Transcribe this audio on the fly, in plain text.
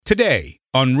today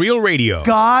on Real Radio.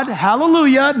 God,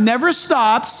 hallelujah, never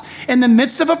stops in the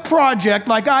midst of a project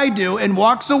like I do and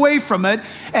walks away from it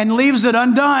and leaves it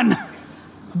undone.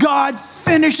 God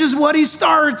finishes what he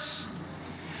starts.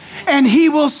 And he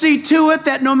will see to it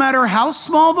that no matter how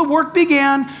small the work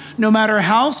began, no matter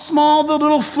how small the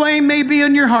little flame may be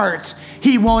in your heart,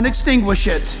 he won't extinguish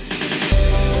it.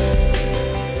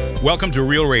 Welcome to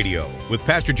Real Radio with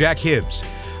Pastor Jack Hibbs.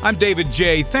 I'm David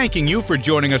J., thanking you for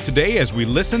joining us today as we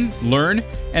listen, learn,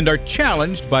 and are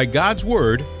challenged by God's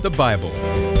Word, the Bible.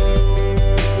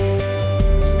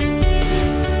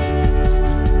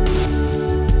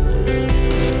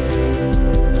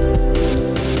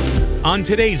 On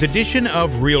today's edition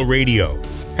of Real Radio,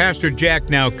 Pastor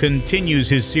Jack now continues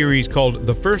his series called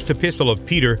The First Epistle of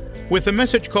Peter with a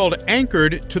message called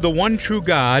Anchored to the One True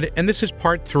God, and this is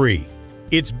part 3.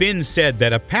 It's been said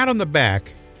that a pat on the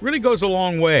back really goes a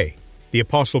long way. The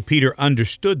Apostle Peter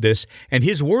understood this, and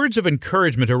his words of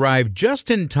encouragement arrived just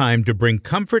in time to bring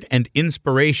comfort and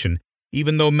inspiration,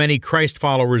 even though many Christ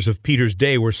followers of Peter's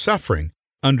day were suffering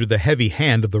under the heavy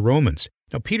hand of the Romans.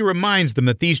 Now, Peter reminds them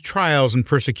that these trials and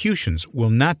persecutions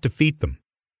will not defeat them.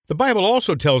 The Bible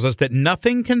also tells us that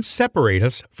nothing can separate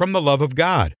us from the love of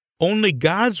God. Only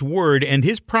God's Word and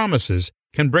His promises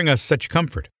can bring us such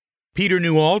comfort. Peter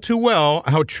knew all too well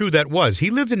how true that was. He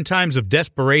lived in times of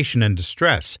desperation and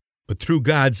distress, but through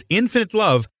God's infinite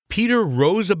love, Peter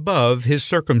rose above his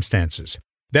circumstances.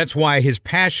 That's why his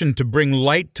passion to bring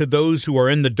light to those who are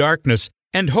in the darkness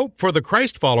and hope for the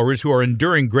Christ followers who are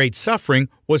enduring great suffering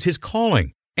was his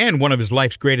calling and one of his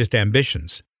life's greatest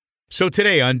ambitions. So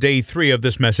today, on day 3 of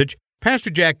this message, Pastor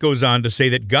Jack goes on to say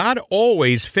that God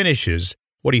always finishes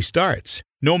what he starts.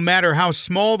 No matter how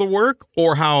small the work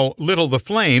or how little the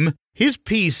flame, His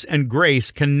peace and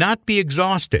grace cannot be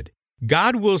exhausted.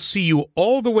 God will see you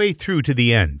all the way through to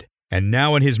the end. And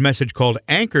now in his message called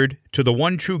Anchored to the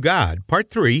One True God, Part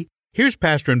 3, here's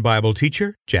pastor and Bible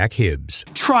teacher Jack Hibbs.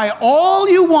 Try all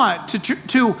you want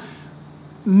to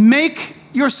make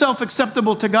yourself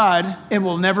acceptable to God. It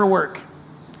will never work.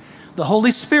 The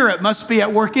Holy Spirit must be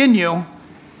at work in you.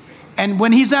 And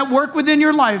when He's at work within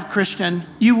your life, Christian,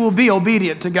 you will be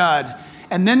obedient to God.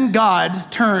 And then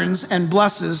God turns and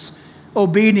blesses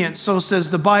obedience, so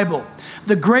says the Bible.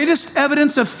 The greatest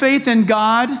evidence of faith in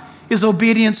God is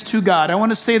obedience to God. I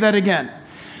want to say that again.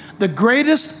 The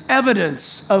greatest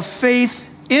evidence of faith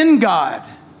in God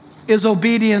is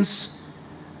obedience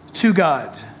to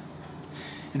God.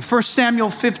 In 1 Samuel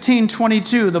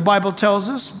 15:22, the Bible tells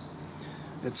us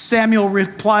that Samuel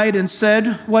replied and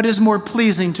said, "What is more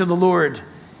pleasing to the Lord?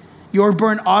 Your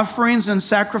burnt offerings and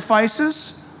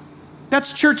sacrifices?"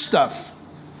 That's church stuff.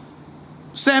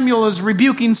 Samuel is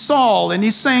rebuking Saul, and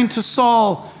he's saying to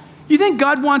Saul, you think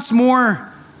God wants more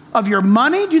of your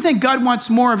money? Do you think God wants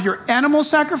more of your animal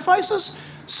sacrifices?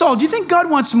 Saul, do you think God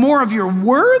wants more of your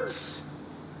words?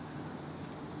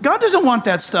 God doesn't want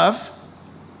that stuff.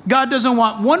 God doesn't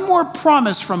want one more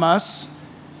promise from us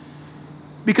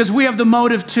because we have the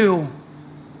motive to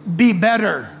be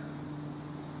better.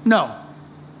 No.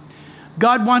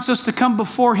 God wants us to come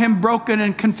before Him broken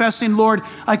and confessing, Lord,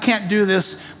 I can't do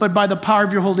this, but by the power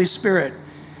of your Holy Spirit.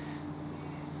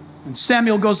 And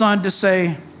Samuel goes on to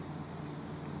say,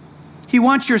 He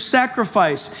wants your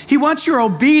sacrifice. He wants your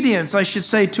obedience, I should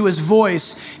say, to His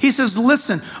voice. He says,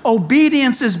 listen,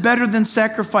 obedience is better than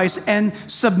sacrifice, and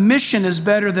submission is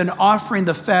better than offering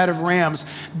the fat of rams.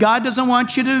 God doesn't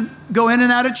want you to go in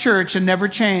and out of church and never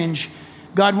change.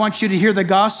 God wants you to hear the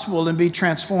gospel and be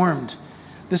transformed.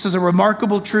 This is a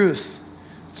remarkable truth.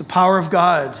 It's the power of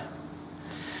God.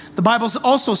 The Bible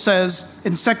also says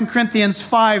in 2 Corinthians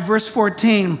 5, verse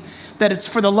 14, that it's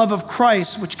for the love of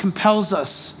Christ which compels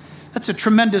us. That's a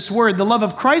tremendous word. The love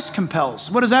of Christ compels.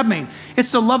 What does that mean?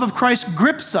 It's the love of Christ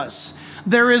grips us.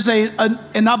 There is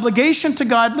an obligation to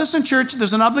God. Listen, church,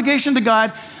 there's an obligation to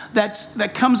God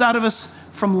that comes out of us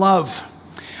from love.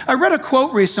 I read a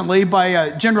quote recently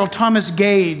by General Thomas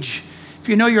Gage. If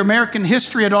you know your American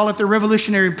history at all, at the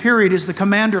Revolutionary period, is the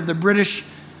commander of the British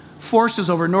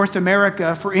forces over North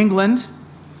America for England.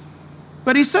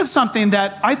 But he said something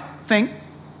that I think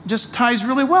just ties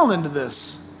really well into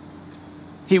this.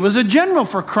 He was a general,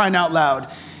 for crying out loud.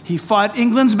 He fought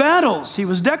England's battles. He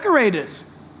was decorated.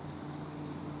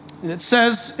 And it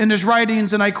says in his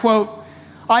writings, and I quote,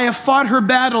 "I have fought her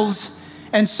battles,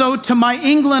 and so to my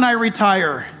England I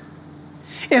retire.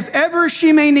 If ever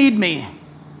she may need me,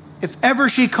 if ever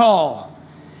she call,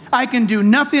 I can do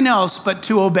nothing else but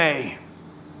to obey."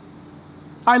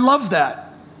 I love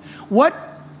that. What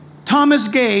Thomas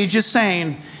Gage is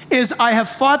saying is, I have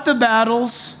fought the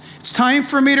battles. It's time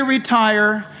for me to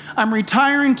retire. I'm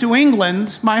retiring to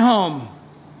England, my home.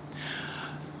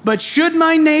 But should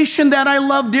my nation that I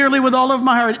love dearly with all of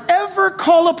my heart ever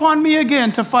call upon me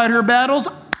again to fight her battles,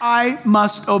 I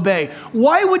must obey.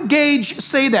 Why would Gage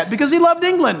say that? Because he loved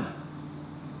England.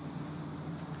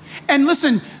 And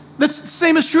listen, the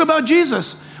same is true about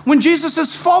Jesus. When Jesus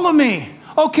says, follow me,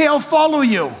 okay, I'll follow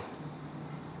you.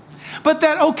 But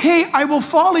that, okay, I will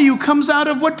follow you, comes out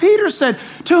of what Peter said.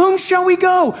 To whom shall we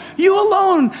go? You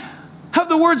alone have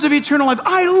the words of eternal life.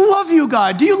 I love you,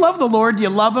 God. Do you love the Lord? Do you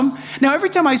love him? Now, every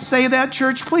time I say that,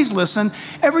 church, please listen.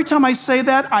 Every time I say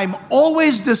that, I'm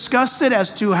always disgusted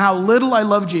as to how little I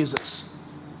love Jesus.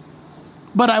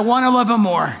 But I want to love him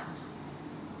more.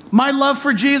 My love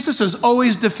for Jesus is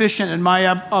always deficient in my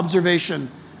observation.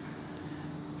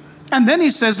 And then he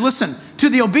says, listen, to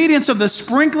the obedience of the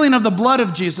sprinkling of the blood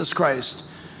of Jesus Christ.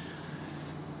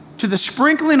 To the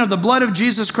sprinkling of the blood of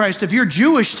Jesus Christ. If you're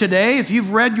Jewish today, if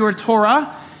you've read your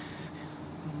Torah,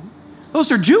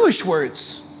 those are Jewish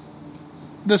words.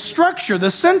 The structure,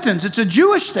 the sentence, it's a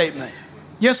Jewish statement.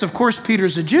 Yes, of course,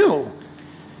 Peter's a Jew.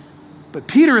 But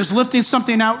Peter is lifting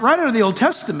something out right out of the Old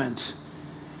Testament.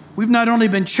 We've not only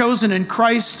been chosen in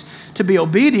Christ to be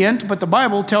obedient, but the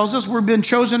Bible tells us we've been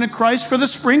chosen in Christ for the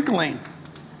sprinkling.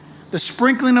 The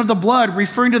sprinkling of the blood,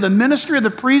 referring to the ministry of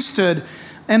the priesthood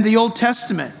and the Old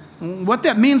Testament. What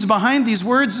that means behind these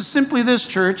words is simply this,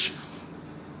 church.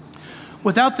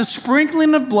 Without the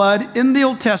sprinkling of blood in the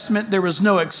Old Testament, there was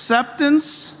no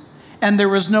acceptance and there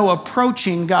was no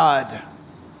approaching God.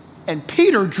 And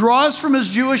Peter draws from his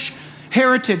Jewish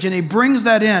heritage and he brings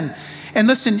that in. And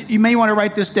listen, you may want to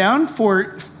write this down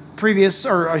for previous,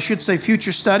 or I should say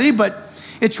future study, but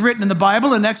it's written in the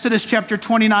Bible in Exodus chapter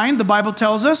 29. The Bible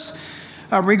tells us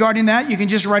regarding that, you can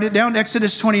just write it down,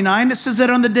 Exodus 29. It says that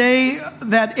on the day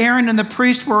that Aaron and the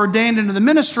priest were ordained into the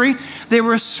ministry, they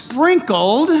were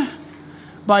sprinkled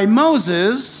by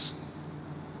Moses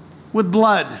with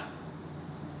blood.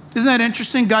 Isn't that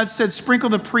interesting? God said, sprinkle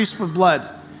the priest with blood.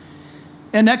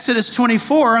 In Exodus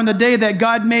 24, on the day that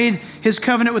God made his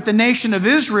covenant with the nation of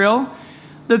Israel,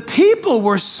 the people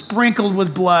were sprinkled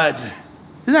with blood.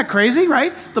 Isn't that crazy,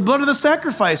 right? The blood of the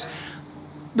sacrifice.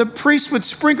 The priest would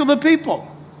sprinkle the people.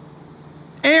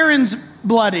 Aaron's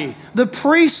bloody. The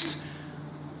priests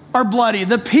are bloody.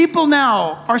 The people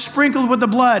now are sprinkled with the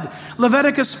blood.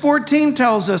 Leviticus 14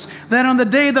 tells us that on the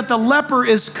day that the leper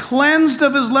is cleansed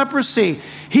of his leprosy,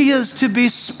 he is to be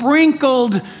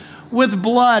sprinkled with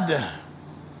blood.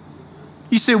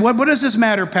 You say, what does this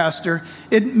matter, Pastor?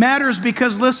 It matters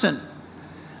because, listen,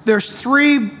 there's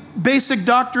three basic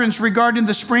doctrines regarding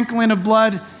the sprinkling of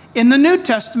blood in the New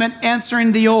Testament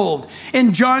answering the Old.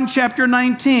 In John chapter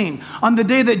 19, on the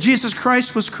day that Jesus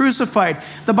Christ was crucified,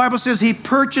 the Bible says he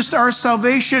purchased our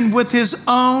salvation with his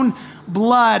own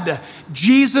blood.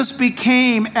 Jesus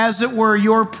became, as it were,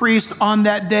 your priest on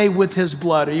that day with his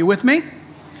blood. Are you with me?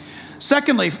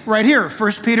 Secondly, right here,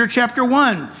 1 Peter chapter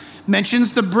 1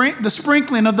 mentions the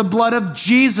sprinkling of the blood of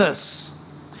Jesus.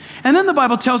 And then the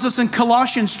Bible tells us in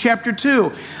Colossians chapter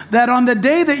 2 that on the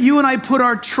day that you and I put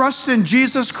our trust in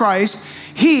Jesus Christ,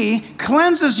 he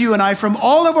cleanses you and I from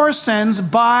all of our sins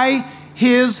by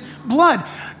his blood.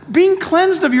 Being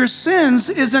cleansed of your sins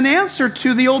is an answer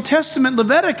to the Old Testament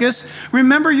Leviticus.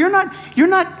 Remember, you're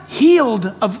not healed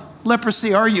of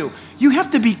leprosy, are you? You have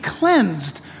to be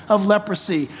cleansed of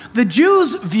leprosy. The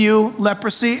Jews view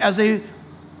leprosy as a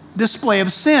display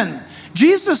of sin.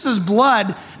 Jesus'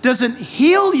 blood doesn't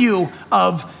heal you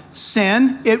of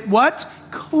sin. It what?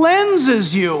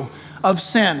 Cleanses you of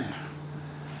sin.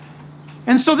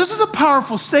 And so this is a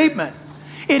powerful statement.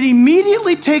 It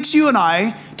immediately takes you and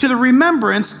I to the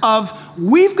remembrance of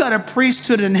we've got a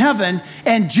priesthood in heaven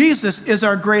and Jesus is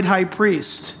our great high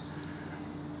priest.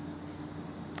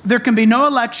 There can be no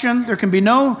election, there can be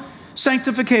no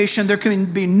sanctification, there can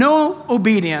be no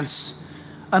obedience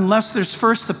unless there's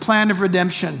first the plan of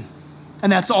redemption.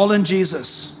 And that's all in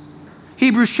Jesus.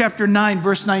 Hebrews chapter 9,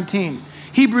 verse 19.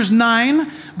 Hebrews 9,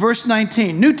 verse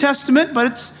 19. New Testament, but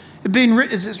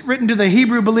it's written to the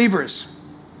Hebrew believers.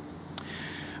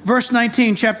 Verse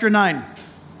 19, chapter 9.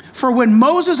 For when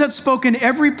Moses had spoken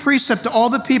every precept to all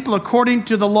the people according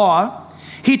to the law,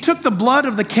 he took the blood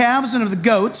of the calves and of the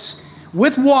goats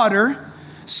with water,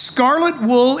 scarlet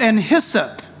wool, and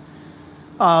hyssop.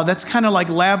 That's kind of like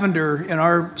lavender in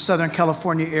our Southern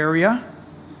California area.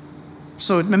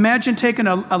 So imagine taking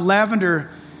a lavender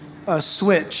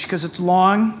switch, because it's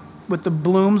long with the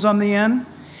blooms on the end.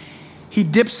 He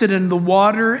dips it in the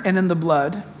water and in the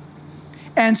blood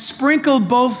and sprinkled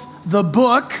both the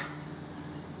book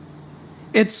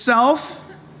itself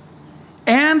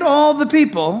and all the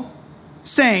people,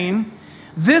 saying,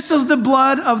 This is the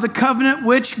blood of the covenant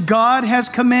which God has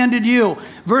commanded you.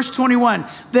 Verse 21,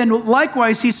 then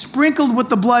likewise he sprinkled with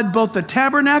the blood both the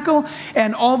tabernacle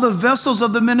and all the vessels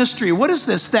of the ministry. What is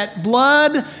this? That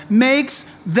blood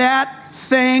makes that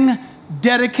thing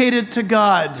dedicated to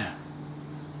God.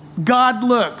 God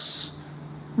looks.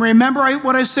 Remember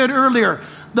what I said earlier.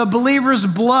 The believer's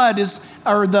blood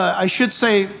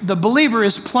the believer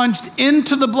is plunged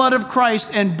into the blood of Christ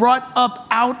and brought up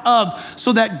out of,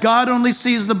 so that God only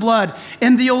sees the blood.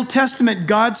 In the Old Testament,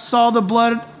 God saw the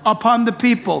blood upon the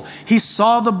people. He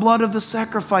saw the blood of the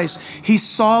sacrifice. He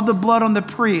saw the blood on the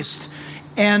priest,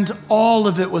 and all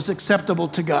of it was acceptable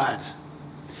to God.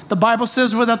 The Bible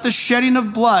says, without the shedding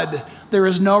of blood, there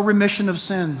is no remission of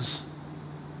sins.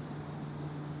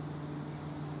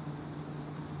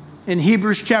 In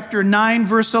Hebrews chapter 9,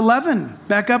 verse 11,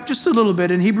 back up just a little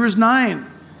bit, in Hebrews 9,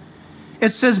 it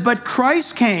says, but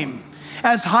Christ came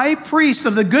as high priest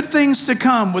of the good things to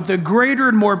come with the greater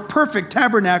and more perfect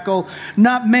tabernacle,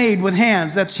 not made with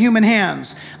hands, that's human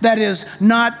hands, that is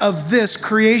not of this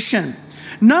creation,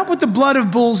 not with the blood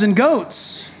of bulls and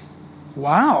goats.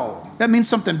 Wow, that means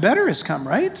something better has come,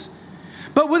 right?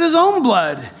 But with his own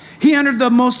blood, he entered the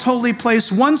most holy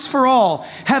place once for all,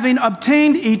 having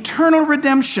obtained eternal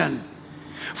redemption.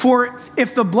 For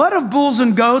if the blood of bulls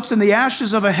and goats and the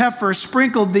ashes of a heifer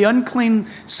sprinkled the unclean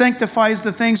sanctifies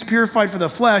the things purified for the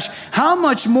flesh, how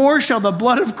much more shall the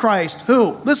blood of Christ,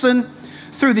 who, listen,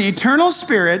 through the eternal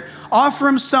Spirit, offer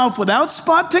himself without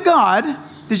spot to God?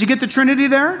 Did you get the Trinity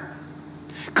there?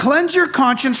 Cleanse your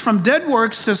conscience from dead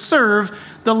works to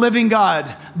serve the living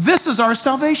God. This is our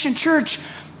salvation, church.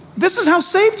 This is how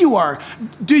saved you are.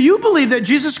 Do you believe that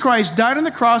Jesus Christ died on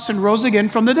the cross and rose again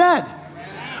from the dead?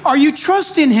 Are you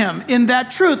trusting him in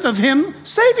that truth of him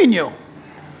saving you?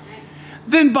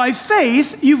 Then by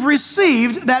faith, you've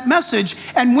received that message.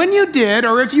 And when you did,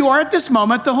 or if you are at this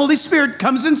moment, the Holy Spirit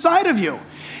comes inside of you.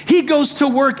 He goes to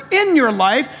work in your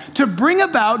life to bring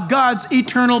about God's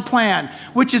eternal plan,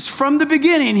 which is from the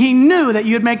beginning. He knew that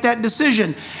you'd make that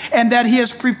decision and that he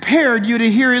has prepared you to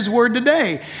hear his word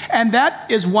today. And that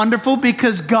is wonderful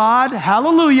because God,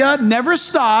 hallelujah, never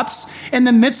stops in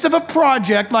the midst of a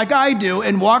project like I do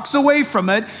and walks away from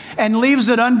it and leaves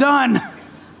it undone.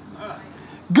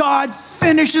 God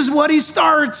finishes what he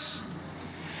starts.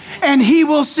 And he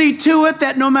will see to it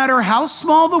that no matter how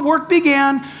small the work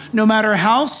began, no matter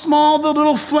how small the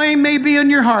little flame may be in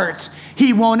your heart,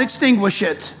 he won't extinguish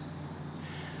it.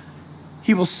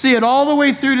 He will see it all the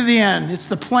way through to the end. It's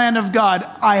the plan of God.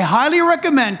 I highly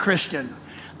recommend, Christian,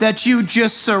 that you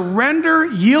just surrender,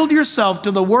 yield yourself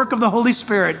to the work of the Holy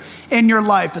Spirit in your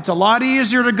life. It's a lot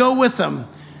easier to go with him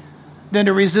than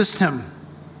to resist him.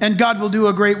 And God will do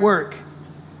a great work.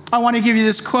 I want to give you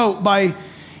this quote by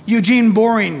Eugene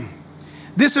Boring.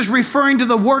 This is referring to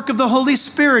the work of the Holy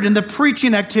Spirit in the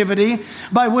preaching activity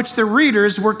by which the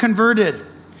readers were converted.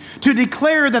 To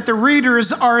declare that the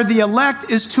readers are the elect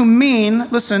is to mean,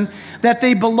 listen, that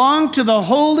they belong to the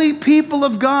holy people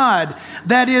of God.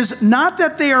 That is, not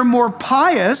that they are more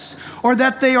pious or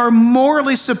that they are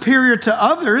morally superior to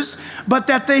others, but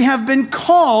that they have been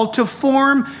called to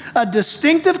form a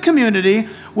distinctive community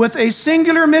with a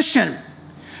singular mission.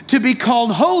 To be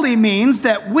called holy means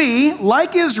that we,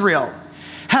 like Israel,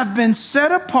 have been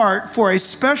set apart for a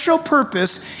special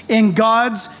purpose in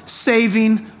God's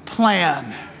saving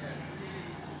plan.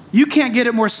 You can't get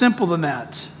it more simple than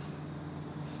that.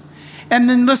 And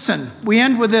then listen, we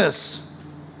end with this.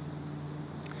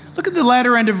 Look at the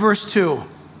latter end of verse 2.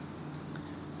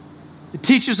 It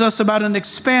teaches us about an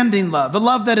expanding love, a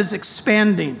love that is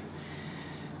expanding.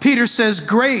 Peter says,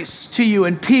 grace to you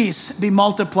and peace be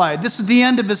multiplied. This is the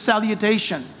end of his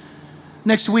salutation.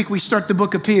 Next week, we start the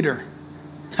book of Peter.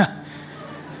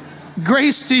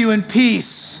 Grace to you and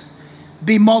peace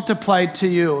be multiplied to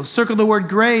you. Circle the word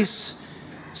grace,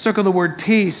 circle the word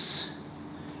peace,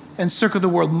 and circle the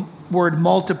word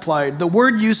multiplied. The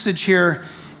word usage here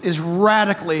is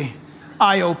radically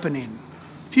eye-opening.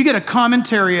 If you get a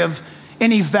commentary of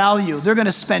any value, they're going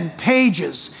to spend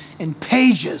pages and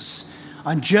pages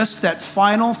on just that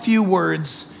final few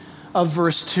words of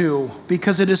verse 2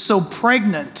 because it is so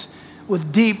pregnant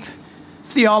with deep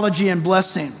theology and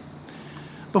blessing.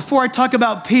 Before I talk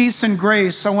about peace and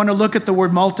grace, I want to look at the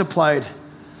word multiplied.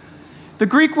 The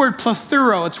Greek word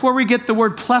plethoro, it's where we get the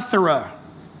word plethora.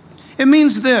 It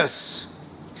means this.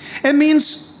 It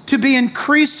means to be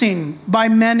increasing by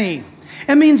many.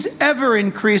 It means ever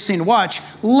increasing. Watch,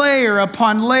 layer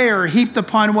upon layer heaped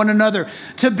upon one another.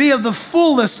 To be of the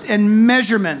fullest in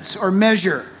measurements or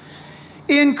measure.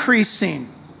 Increasing,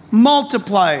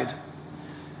 multiplied.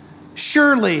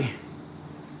 Surely,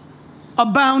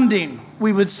 abounding,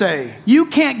 we would say. You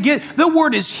can't get, the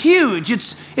word is huge.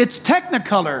 It's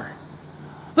technicolor.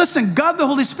 Listen, God the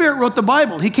Holy Spirit wrote the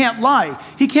Bible. He can't lie.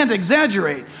 He can't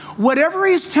exaggerate. Whatever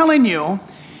he's telling you,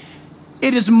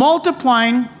 it is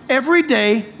multiplying every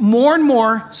day, more and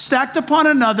more, stacked upon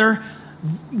another.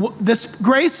 This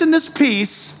grace and this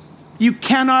peace, you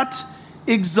cannot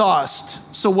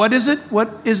exhaust. So what is it? What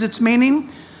is its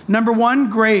meaning? Number one,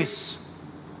 grace.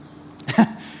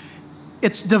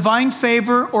 It's divine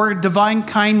favor or divine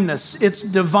kindness. It's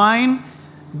divine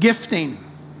gifting.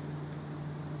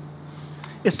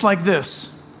 It's like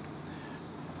this.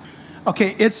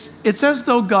 Okay, it's as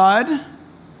though God,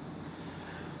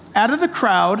 out of the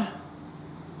crowd,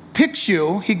 picks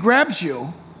you, he grabs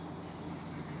you,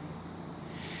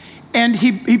 and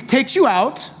he takes you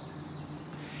out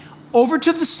over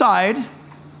to the side,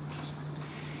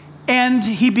 and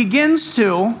he begins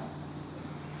to,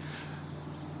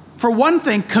 for one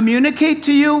thing, communicate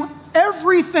to you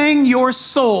everything your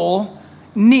soul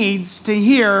needs to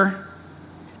hear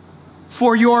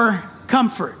for your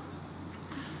comfort.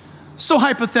 So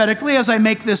hypothetically, as I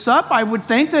make this up, I would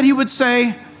think that he would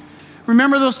say,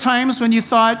 remember those times when you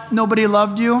thought nobody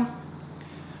loved you?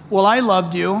 Well, I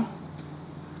loved you,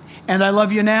 and I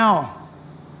love you now.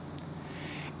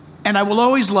 And I will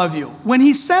always love you. When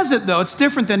he says it, though, it's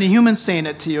different than a human saying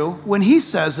it to you. When he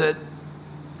says it,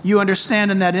 you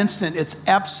understand in that instant it's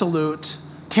absolute,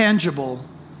 tangible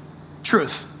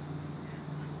truth.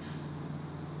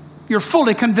 You're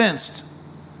fully convinced.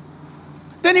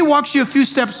 Then he walks you a few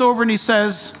steps over and he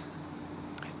says,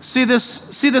 see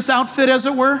this outfit, as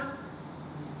it were?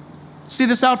 See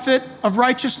this outfit of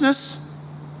righteousness?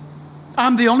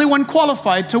 I'm the only one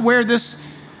qualified to wear this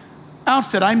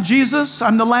outfit. I'm Jesus.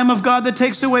 I'm the Lamb of God that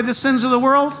takes away the sins of the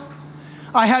world.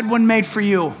 I had one made for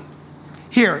you.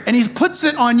 Here. And he puts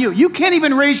it on you. You can't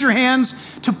even raise your hands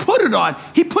to put it on.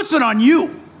 He puts it on you.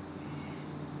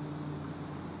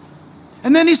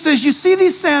 And then he says, you see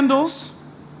these sandals?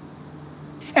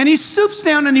 And he stoops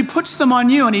down and he puts them on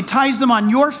you and he ties them on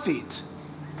your feet.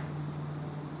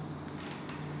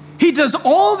 He does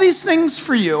all these things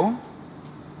for you.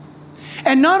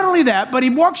 And not only that, but he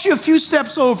walks you a few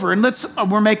steps over, and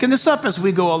we're making this up as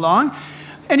we go along,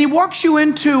 and he walks you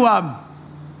into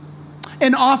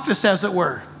an office, as it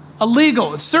were,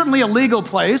 it's certainly a legal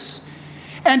place,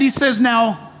 and he says,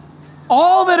 now,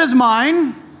 all that is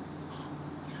mine,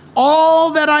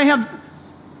 all that I have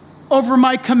over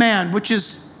my command, which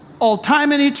is all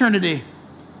time and eternity,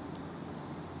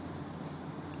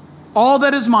 all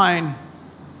that is mine,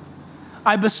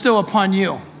 I bestow upon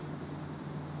you.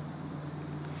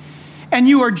 And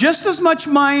you are just as much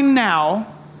mine now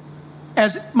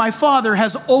as my Father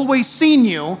has always seen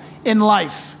you in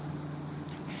life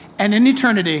and in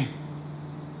eternity.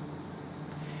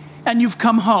 And you've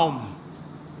come home.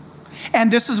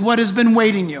 And this is what has been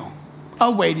awaiting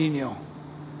you.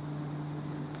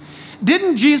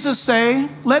 Didn't Jesus say,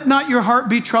 let not your heart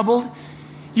be troubled?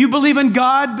 You believe in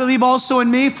God, believe also in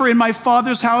me, for in my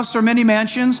Father's house are many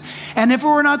mansions. And if it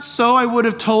were not so, I would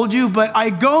have told you, but I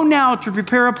go now to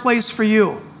prepare a place for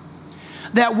you,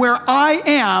 that where I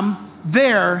am,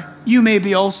 there you may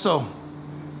be also.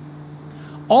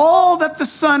 All that the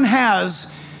Son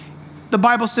has, the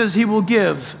Bible says he will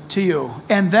give to you.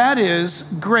 And that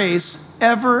is grace,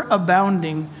 ever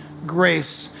abounding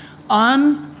grace.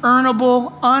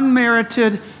 Unearnable,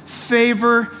 unmerited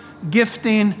favor,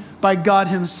 gifting by God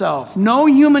himself. No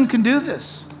human can do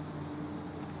this.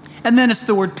 And then it's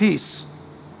the word peace.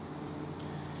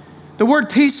 The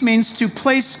word peace means to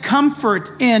place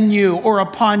comfort in you or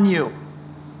upon you.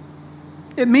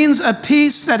 It means a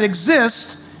peace that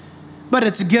exists, but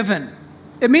it's given.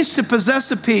 It means to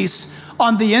possess a peace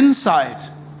on the inside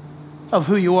of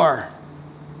who you are.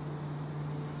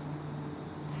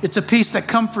 It's a peace that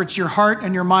comforts your heart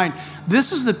and your mind.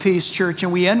 This is the peace, church,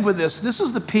 and we end with this. This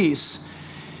is the peace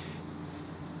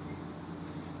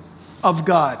of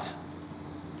God.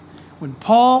 When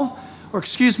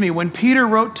Peter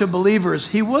wrote to believers,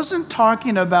 he wasn't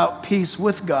talking about peace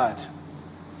with God.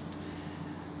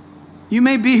 You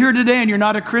may be here today and you're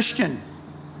not a Christian.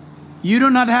 You do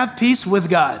not have peace with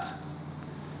God.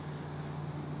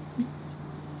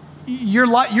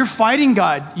 You're fighting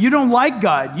God. You don't like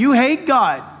God. You hate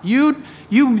God. You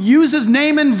use his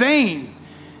name in vain.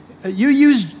 You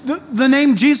use the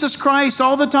name Jesus Christ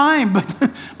all the time,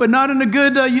 but not in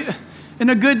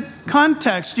a good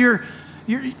context. You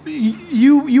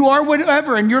are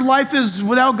whatever, and your life is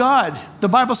without God. The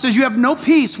Bible says you have no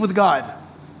peace with God.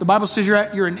 The Bible says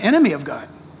you're an enemy of God,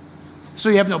 so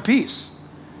you have no peace.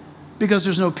 because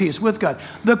there's no peace with God.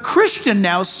 The Christian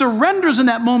now surrenders in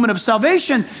that moment of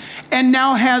salvation and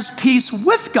now has peace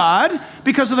with God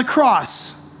because of the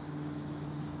cross.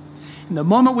 And the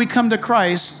moment we come to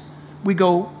Christ, we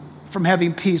go from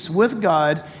having peace with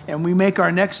God and we make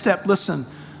our next step. Listen,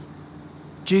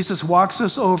 Jesus walks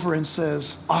us over and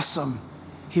says, awesome,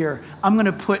 here, I'm going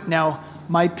to put now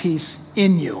my peace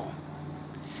in you.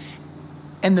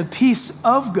 And the peace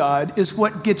of God is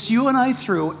what gets you and I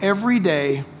through every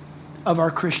day of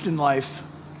our Christian life.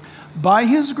 By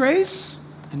His grace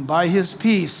and by His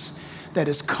peace that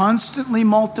is constantly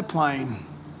multiplying.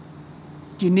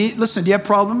 Do you have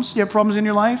problems? Do you have problems in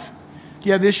your life? Do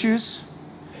you have issues?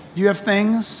 Do you have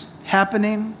things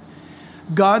happening?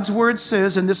 God's word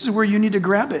says, and this is where you need to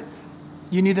grab it.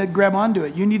 You need to grab onto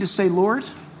it. You need to say, Lord,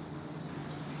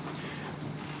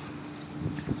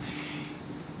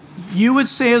 you would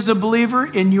say as a believer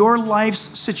in your life's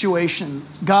situation,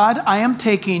 God, I am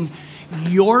taking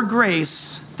your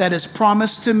grace that is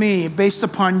promised to me based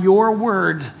upon your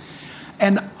word,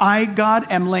 and I, God,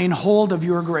 am laying hold of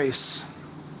your grace.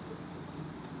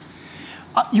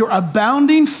 Your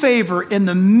abounding favor in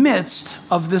the midst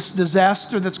of this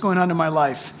disaster that's going on in my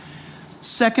life.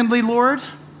 Secondly, Lord,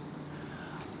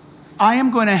 I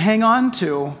am going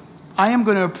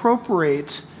to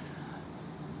appropriate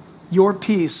your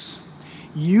peace.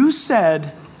 You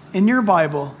said in your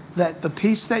Bible that the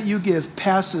peace that you give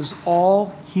passes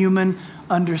all human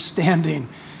understanding.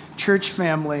 Church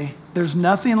family, there's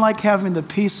nothing like having the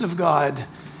peace of God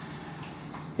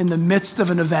in the midst of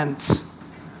an event.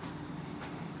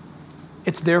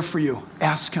 It's there for you.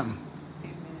 Ask Him.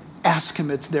 Ask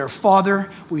Him. It's there. Father,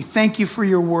 we thank you for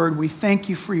your word. We thank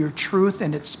you for your truth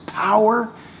and its power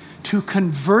to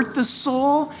convert the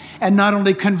soul, and not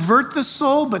only convert the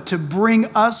soul, but to bring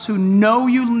us who know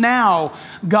you now,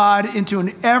 God, into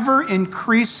an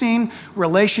ever-increasing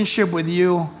relationship with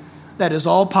you that is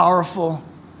all powerful,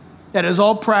 that is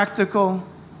all practical.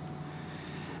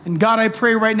 And God, I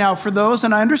pray right now for those,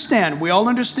 and I understand, we all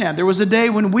understand, there was a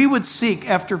day when we would seek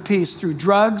after peace through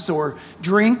drugs or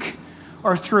drink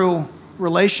or through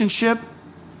relationship,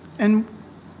 and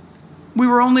we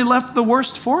were only left the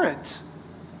worst for it.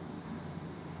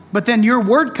 But then your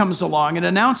word comes along and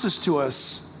announces to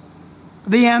us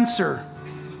the answer.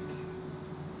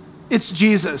 It's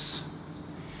Jesus.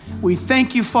 We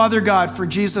thank you, Father God, for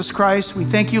Jesus Christ. We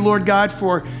thank you, Lord God,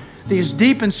 for these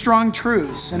deep and strong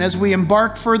truths. And as we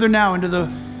embark further now into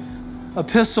the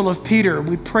epistle of Peter,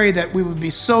 we pray that we would be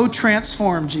so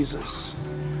transformed, Jesus,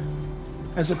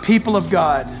 as a people of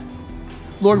God.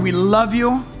 Lord, we love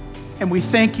you and we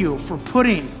thank you for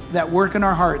putting that work in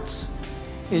our hearts.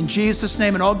 In Jesus'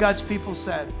 name, and all God's people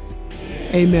said,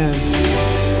 amen.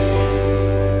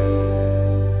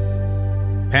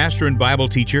 Pastor and Bible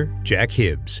teacher Jack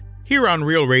Hibbs, here on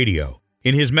Real Radio,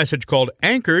 in his message called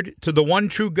Anchored to the One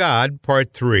True God,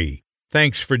 Part 3.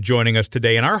 Thanks for joining us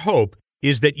today, and our hope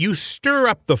is that you stir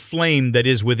up the flame that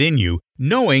is within you,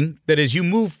 knowing that as you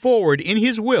move forward in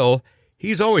His will,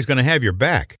 He's always going to have your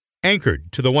back.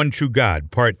 Anchored to the One True God,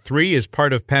 Part 3 is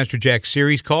part of Pastor Jack's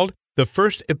series called The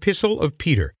First Epistle of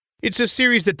Peter. It's a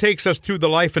series that takes us through the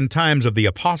life and times of the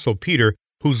Apostle Peter,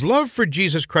 whose love for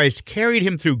Jesus Christ carried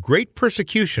him through great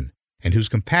persecution, and whose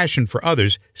compassion for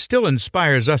others still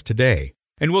inspires us today.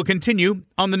 And we'll continue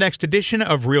on the next edition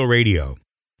of Real Radio.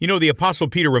 You know, the Apostle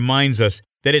Peter reminds us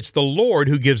that it's the Lord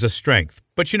who gives us strength.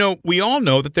 But we all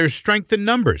know that there's strength in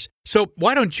numbers. So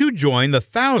why don't you join the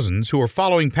thousands who are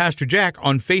following Pastor Jack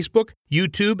on Facebook,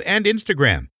 YouTube, and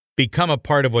Instagram? Become a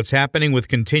part of what's happening with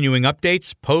continuing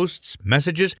updates, posts,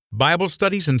 messages, Bible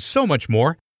studies, and so much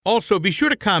more. Also, be sure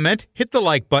to comment, hit the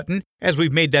like button, as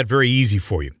we've made that very easy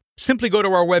for you. Simply go to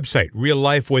our website,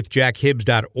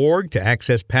 reallifewithjackhibbs.org, to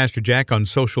access Pastor Jack on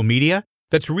social media.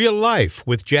 That's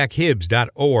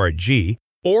reallifewithjackhibbs.org.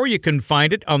 Or you can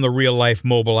find it on the Real Life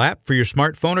mobile app for your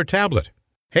smartphone or tablet.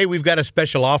 Hey, we've got a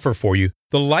special offer for you.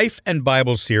 The Life and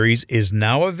Bible series is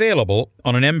now available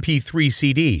on an MP3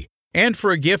 CD. And for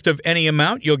a gift of any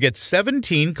amount, you'll get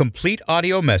 17 complete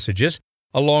audio messages,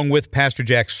 along with Pastor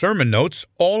Jack's sermon notes,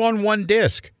 all on one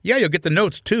disc. Yeah, you'll get the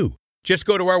notes too. Just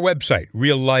go to our website,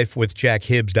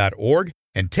 reallifewithjackhibbs.org,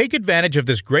 and take advantage of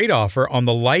this great offer on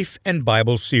the Life and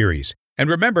Bible series. And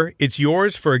remember, it's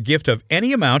yours for a gift of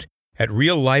any amount at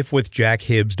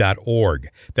reallifewithjackhibbs.org.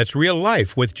 That's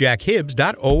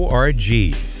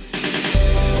reallifewithjackhibbs.org.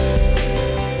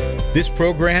 This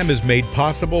program is made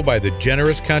possible by the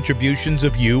generous contributions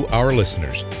of you, our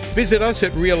listeners. Visit us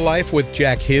at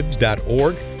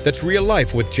reallifewithjackhibbs.org. That's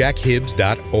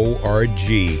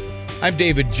reallifewithjackhibbs.org. I'm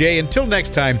David J. Until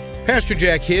next time, Pastor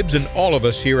Jack Hibbs and all of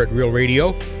us here at Real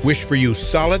Radio wish for you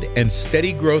solid and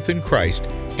steady growth in Christ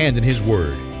and in His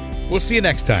Word. We'll see you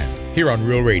next time here on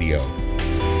Real Radio.